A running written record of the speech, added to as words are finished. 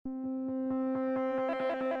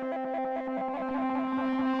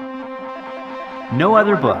No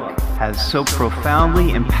other book has so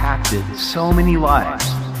profoundly impacted so many lives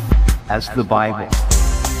as the Bible.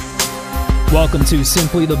 Welcome to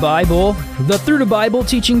Simply the Bible, the Through the Bible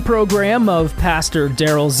teaching program of Pastor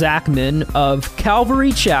Daryl Zachman of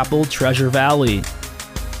Calvary Chapel, Treasure Valley.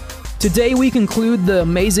 Today we conclude the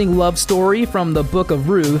amazing love story from the book of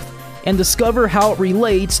Ruth and discover how it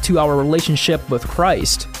relates to our relationship with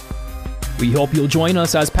Christ. We hope you'll join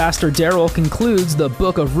us as Pastor Daryl concludes the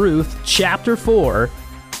book of Ruth, chapter 4,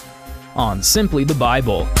 on Simply the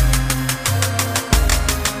Bible.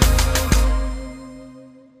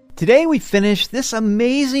 Today we finish this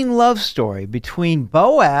amazing love story between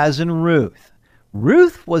Boaz and Ruth.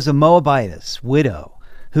 Ruth was a Moabitess widow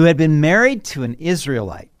who had been married to an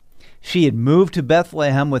Israelite. She had moved to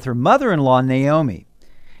Bethlehem with her mother-in-law Naomi.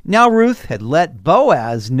 Now Ruth had let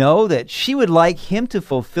Boaz know that she would like him to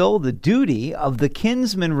fulfill the duty of the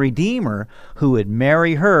kinsman redeemer who would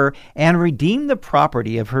marry her and redeem the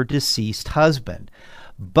property of her deceased husband.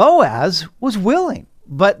 Boaz was willing,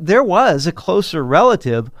 but there was a closer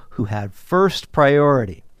relative who had first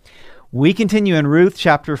priority. We continue in Ruth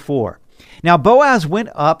chapter 4. Now Boaz went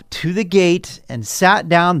up to the gate and sat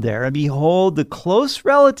down there, and behold, the close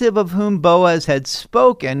relative of whom Boaz had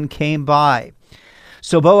spoken came by.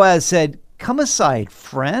 So Boaz said, "Come aside,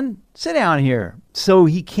 friend, sit down here." So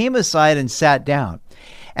he came aside and sat down.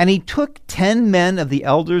 And he took 10 men of the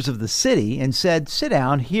elders of the city and said, "Sit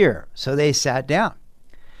down here." So they sat down.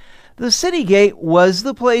 The city gate was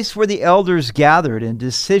the place where the elders gathered and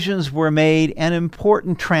decisions were made and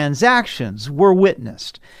important transactions were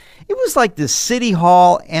witnessed. It was like the city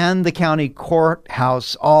hall and the county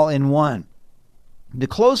courthouse all in one. The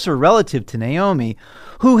closer relative to Naomi,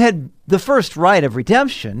 who had the first right of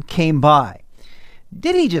redemption, came by.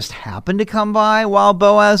 Did he just happen to come by while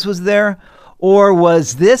Boaz was there? Or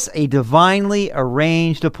was this a divinely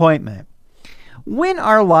arranged appointment? When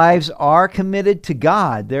our lives are committed to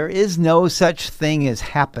God, there is no such thing as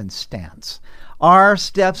happenstance. Our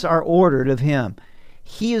steps are ordered of Him.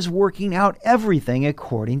 He is working out everything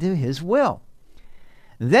according to His will.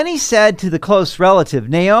 Then he said to the close relative,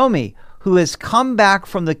 Naomi, who has come back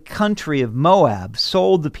from the country of Moab,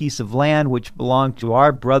 sold the piece of land which belonged to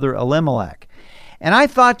our brother Elimelech. And I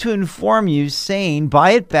thought to inform you, saying,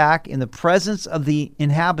 buy it back in the presence of the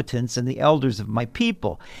inhabitants and the elders of my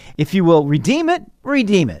people. If you will redeem it,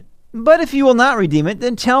 redeem it. But if you will not redeem it,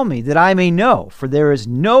 then tell me, that I may know, for there is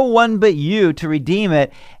no one but you to redeem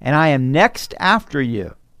it, and I am next after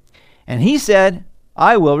you. And he said,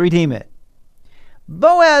 I will redeem it.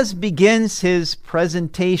 Boaz begins his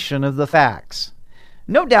presentation of the facts.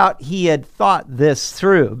 No doubt he had thought this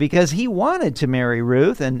through because he wanted to marry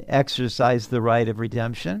Ruth and exercise the right of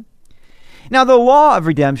redemption. Now, the law of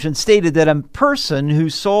redemption stated that a person who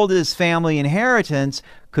sold his family inheritance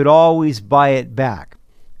could always buy it back.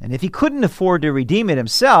 And if he couldn't afford to redeem it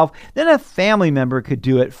himself, then a family member could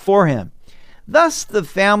do it for him. Thus, the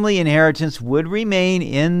family inheritance would remain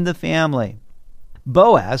in the family.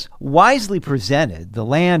 Boaz wisely presented the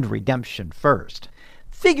land redemption first,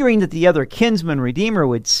 figuring that the other kinsman redeemer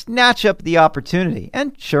would snatch up the opportunity.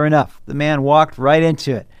 And sure enough, the man walked right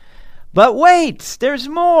into it. But wait, there's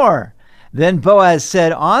more. Then Boaz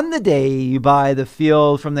said, on the day you buy the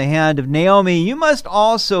field from the hand of Naomi, you must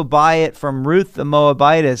also buy it from Ruth the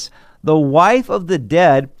Moabitess, the wife of the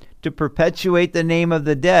dead, to perpetuate the name of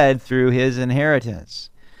the dead through his inheritance.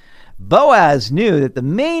 Boaz knew that the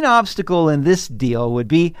main obstacle in this deal would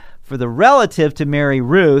be for the relative to marry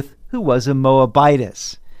Ruth, who was a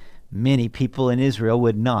Moabitess. Many people in Israel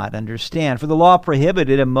would not understand, for the law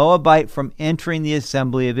prohibited a Moabite from entering the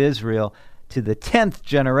assembly of Israel to the 10th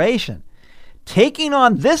generation. Taking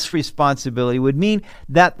on this responsibility would mean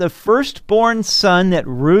that the firstborn son that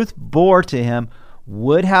Ruth bore to him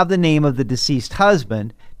would have the name of the deceased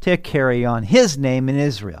husband to carry on his name in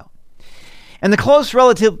Israel. And the close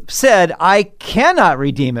relative said, I cannot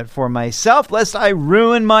redeem it for myself, lest I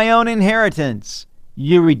ruin my own inheritance.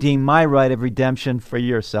 You redeem my right of redemption for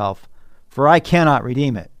yourself, for I cannot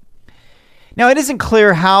redeem it. Now, it isn't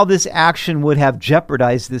clear how this action would have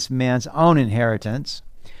jeopardized this man's own inheritance.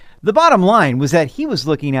 The bottom line was that he was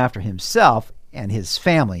looking after himself and his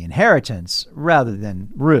family inheritance rather than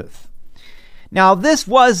Ruth. Now, this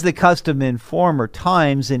was the custom in former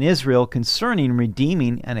times in Israel concerning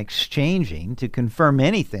redeeming and exchanging. To confirm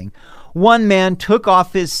anything, one man took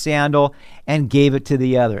off his sandal and gave it to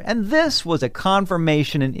the other. And this was a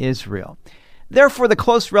confirmation in Israel. Therefore, the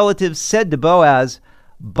close relative said to Boaz,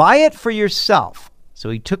 buy it for yourself. So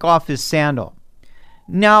he took off his sandal.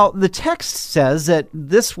 Now, the text says that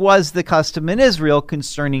this was the custom in Israel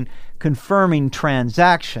concerning confirming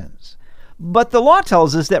transactions. But the law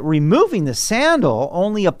tells us that removing the sandal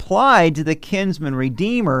only applied to the kinsman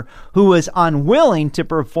redeemer who was unwilling to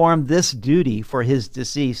perform this duty for his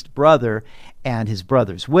deceased brother and his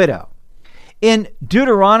brother's widow. In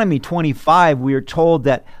Deuteronomy 25, we are told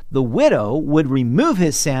that the widow would remove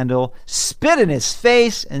his sandal, spit in his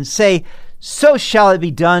face, and say, "So shall it be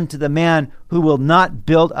done to the man who will not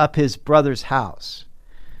build up his brother's house."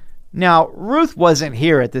 Now, Ruth wasn't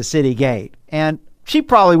here at the city gate, and she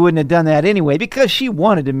probably wouldn't have done that anyway because she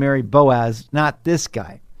wanted to marry Boaz, not this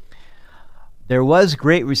guy. There was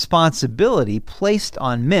great responsibility placed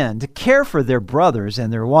on men to care for their brothers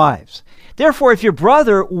and their wives. Therefore, if your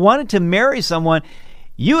brother wanted to marry someone,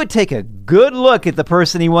 you would take a good look at the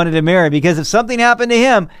person he wanted to marry, because if something happened to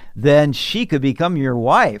him, then she could become your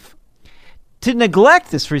wife. To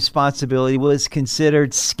neglect this responsibility was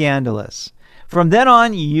considered scandalous. From then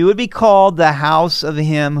on, you would be called the house of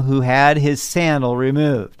him who had his sandal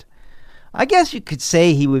removed. I guess you could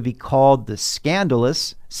say he would be called the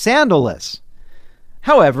scandalous sandalless.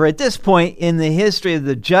 However, at this point in the history of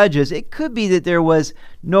the judges, it could be that there was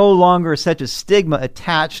no longer such a stigma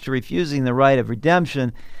attached to refusing the right of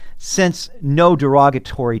redemption, since no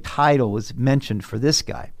derogatory title was mentioned for this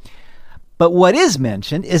guy. But what is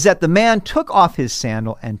mentioned is that the man took off his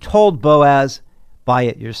sandal and told Boaz, "Buy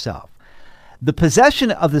it yourself." The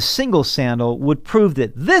possession of the single sandal would prove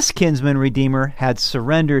that this kinsman redeemer had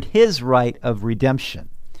surrendered his right of redemption.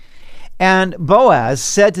 And Boaz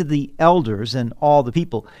said to the elders and all the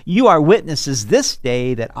people, "You are witnesses this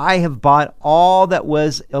day that I have bought all that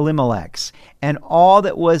was Elimelech's and all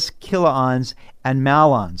that was Chilion's and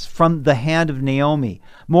Mahlon's from the hand of Naomi.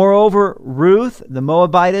 Moreover, Ruth, the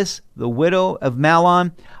Moabitess, the widow of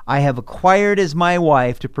Mahlon, I have acquired as my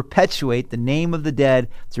wife to perpetuate the name of the dead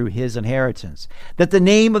through his inheritance, that the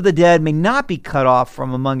name of the dead may not be cut off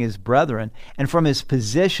from among his brethren and from his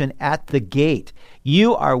position at the gate.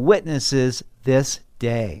 You are witnesses this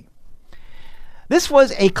day." This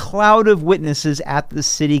was a cloud of witnesses at the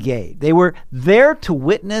city gate. They were there to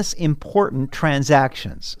witness important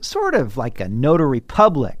transactions, sort of like a notary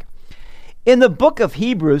public. In the book of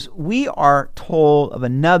Hebrews, we are told of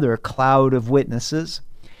another cloud of witnesses.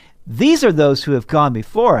 These are those who have gone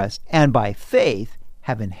before us and by faith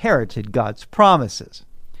have inherited God's promises.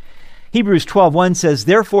 Hebrews 12:1 says,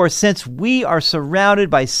 "Therefore, since we are surrounded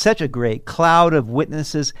by such a great cloud of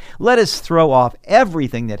witnesses, let us throw off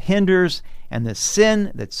everything that hinders and the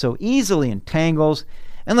sin that so easily entangles,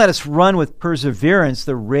 and let us run with perseverance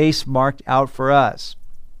the race marked out for us."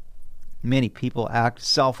 Many people act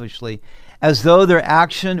selfishly, as though their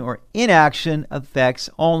action or inaction affects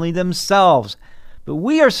only themselves. But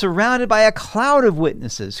we are surrounded by a cloud of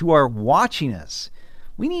witnesses who are watching us.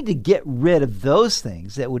 We need to get rid of those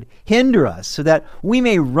things that would hinder us so that we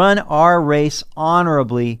may run our race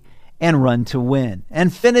honorably and run to win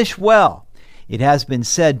and finish well. It has been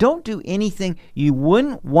said, don't do anything you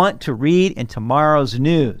wouldn't want to read in tomorrow's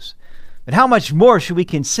news. But how much more should we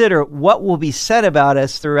consider what will be said about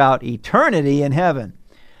us throughout eternity in heaven?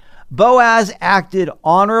 Boaz acted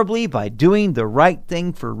honorably by doing the right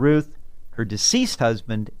thing for Ruth, her deceased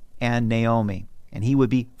husband, and Naomi, and he would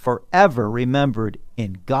be forever remembered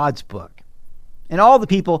in God's book. And all the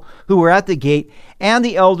people who were at the gate and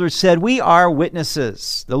the elders said, "We are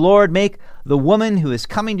witnesses. The Lord make the woman who is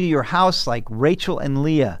coming to your house like Rachel and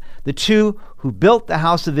Leah, the two who built the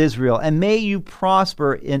house of Israel, and may you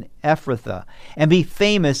prosper in Ephrathah and be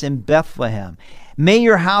famous in Bethlehem. May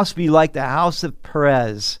your house be like the house of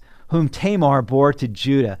Perez, whom Tamar bore to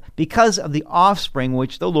Judah, because of the offspring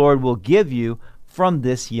which the Lord will give you from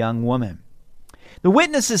this young woman." The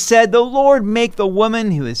witnesses said, "The Lord make the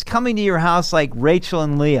woman who is coming to your house like Rachel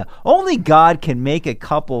and Leah." Only God can make a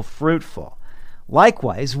couple fruitful.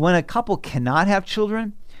 Likewise, when a couple cannot have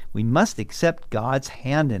children, we must accept God's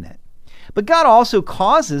hand in it. But God also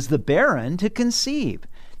causes the barren to conceive.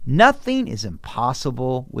 Nothing is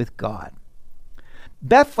impossible with God.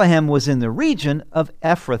 Bethlehem was in the region of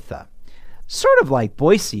Ephrathah, sort of like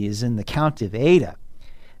Boise is in the county of Ada.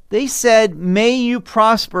 They said, "May you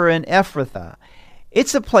prosper in Ephrathah."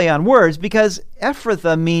 It's a play on words because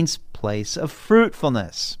Ephrathah means place of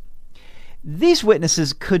fruitfulness. These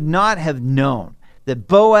witnesses could not have known that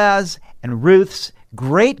Boaz and Ruth's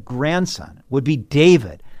great-grandson would be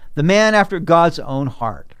David, the man after God's own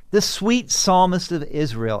heart, the sweet psalmist of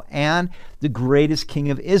Israel, and the greatest king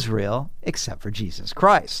of Israel, except for Jesus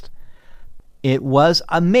Christ. It was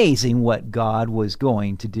amazing what God was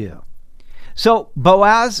going to do. So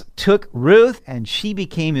Boaz took Ruth, and she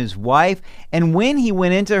became his wife. And when he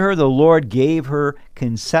went into her, the Lord gave her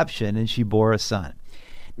conception, and she bore a son.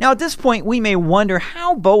 Now, at this point, we may wonder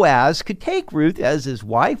how Boaz could take Ruth as his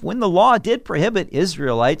wife when the law did prohibit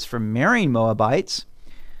Israelites from marrying Moabites,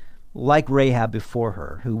 like Rahab before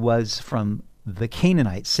her, who was from the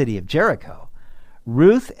Canaanite city of Jericho.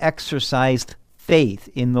 Ruth exercised faith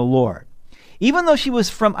in the Lord. Even though she was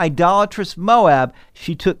from idolatrous Moab,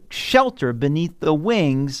 she took shelter beneath the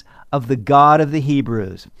wings of the God of the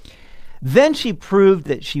Hebrews. Then she proved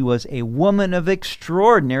that she was a woman of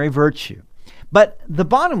extraordinary virtue. But the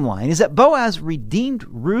bottom line is that Boaz redeemed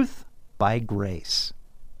Ruth by grace.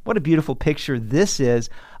 What a beautiful picture this is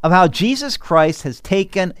of how Jesus Christ has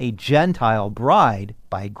taken a Gentile bride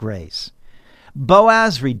by grace.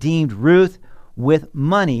 Boaz redeemed Ruth with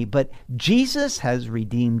money, but Jesus has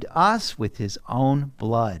redeemed us with his own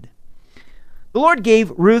blood. The Lord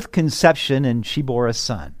gave Ruth conception, and she bore a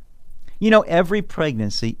son. You know, every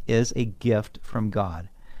pregnancy is a gift from God.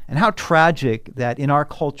 And how tragic that in our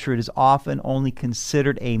culture it is often only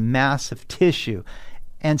considered a mass of tissue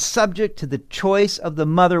and subject to the choice of the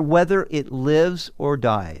mother whether it lives or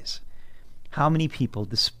dies. How many people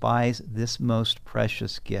despise this most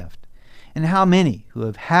precious gift? And how many who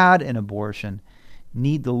have had an abortion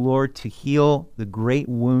need the Lord to heal the great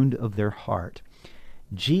wound of their heart?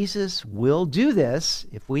 Jesus will do this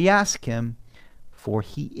if we ask him, for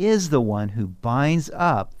he is the one who binds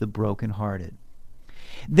up the brokenhearted.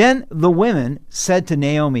 Then the women said to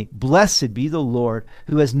Naomi, "Blessed be the Lord,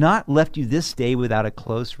 who has not left you this day without a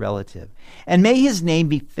close relative. And may his name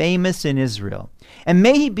be famous in Israel. And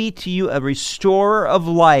may he be to you a restorer of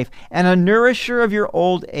life and a nourisher of your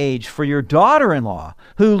old age. For your daughter-in-law,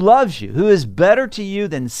 who loves you, who is better to you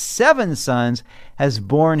than 7 sons, has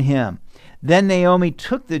borne him." Then Naomi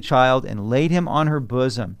took the child and laid him on her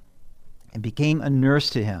bosom and became a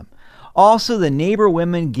nurse to him. Also the neighbor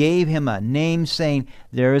women gave him a name, saying,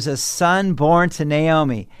 "There is a son born to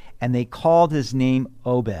Naomi," and they called his name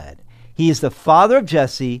Obed. He is the father of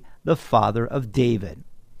Jesse, the father of David.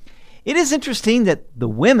 It is interesting that the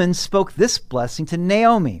women spoke this blessing to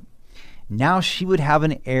Naomi. Now she would have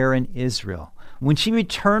an heir in Israel. When she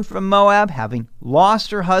returned from Moab, having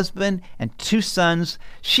lost her husband and 2 sons,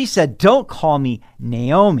 she said, "Don't call me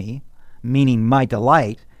Naomi," meaning my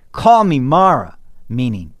delight. "Call me Mara,"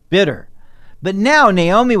 meaning bitter. But now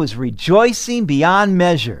Naomi was rejoicing beyond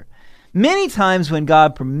measure. Many times when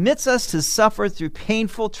God permits us to suffer through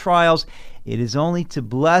painful trials, it is only to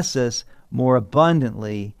bless us more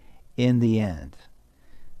abundantly in the end.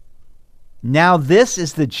 Now this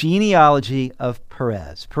is the genealogy of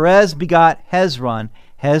Perez. Perez begot Hezron,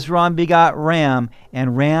 Hezron begot Ram,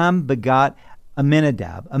 and Ram begot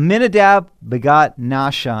Amminadab. Amminadab begot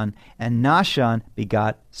Nahshon, and Nahshon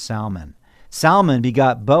begot Salmon. Salmon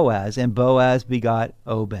begot Boaz, and Boaz begot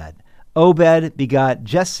Obed. Obed begot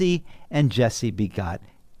Jesse, and Jesse begot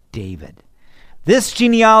David. This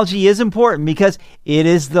genealogy is important because it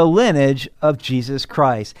is the lineage of Jesus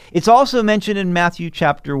Christ. It's also mentioned in Matthew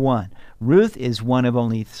chapter 1. Ruth is one of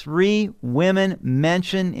only 3 women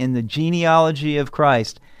mentioned in the genealogy of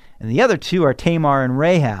Christ, and the other 2 are Tamar and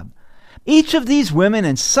Rahab. Each of these women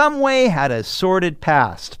in some way had a sordid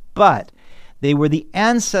past, but they were the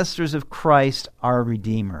ancestors of Christ, our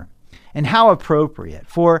Redeemer. And how appropriate,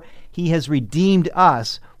 for he has redeemed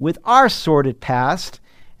us with our sordid past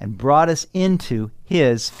and brought us into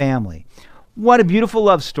his family. What a beautiful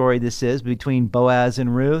love story this is between Boaz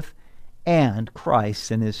and Ruth and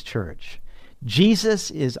Christ and his church.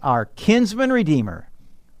 Jesus is our kinsman redeemer.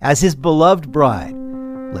 As his beloved bride,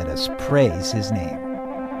 let us praise his name.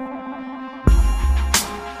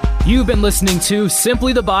 You've been listening to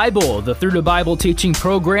Simply the Bible, the Through the Bible teaching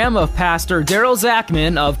program of Pastor Daryl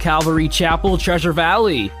Zachman of Calvary Chapel, Treasure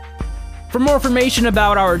Valley. For more information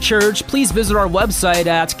about our church, please visit our website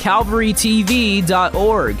at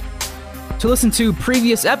calvarytv.org. To listen to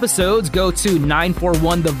previous episodes, go to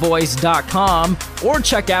 941thevoice.com or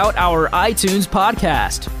check out our iTunes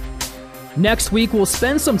podcast. Next week, we'll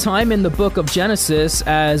spend some time in the book of Genesis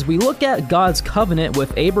as we look at God's covenant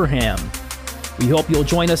with Abraham. We hope you'll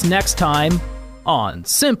join us next time on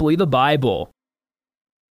Simply the Bible.